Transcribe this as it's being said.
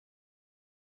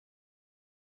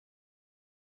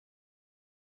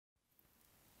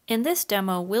In this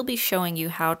demo, we'll be showing you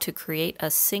how to create a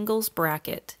singles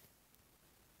bracket.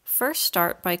 First,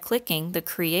 start by clicking the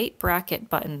Create Bracket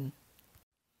button.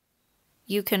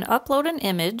 You can upload an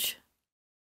image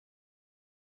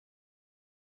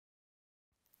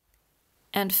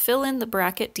and fill in the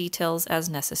bracket details as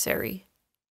necessary.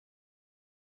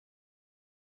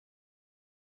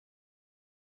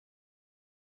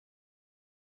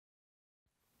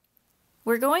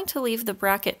 We're going to leave the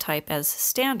bracket type as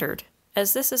standard,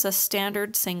 as this is a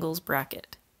standard singles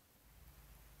bracket.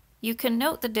 You can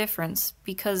note the difference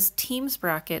because teams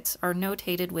brackets are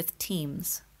notated with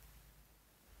teams.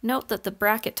 Note that the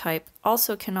bracket type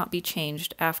also cannot be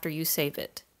changed after you save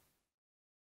it.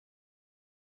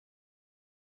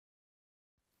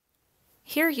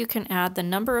 Here you can add the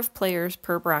number of players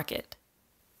per bracket.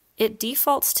 It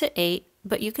defaults to 8,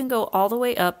 but you can go all the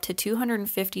way up to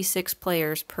 256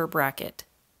 players per bracket.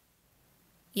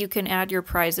 You can add your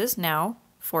prizes now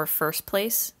for first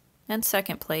place and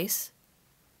second place,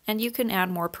 and you can add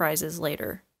more prizes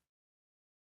later.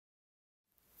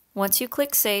 Once you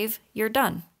click Save, you're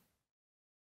done.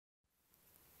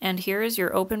 And here is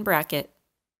your open bracket.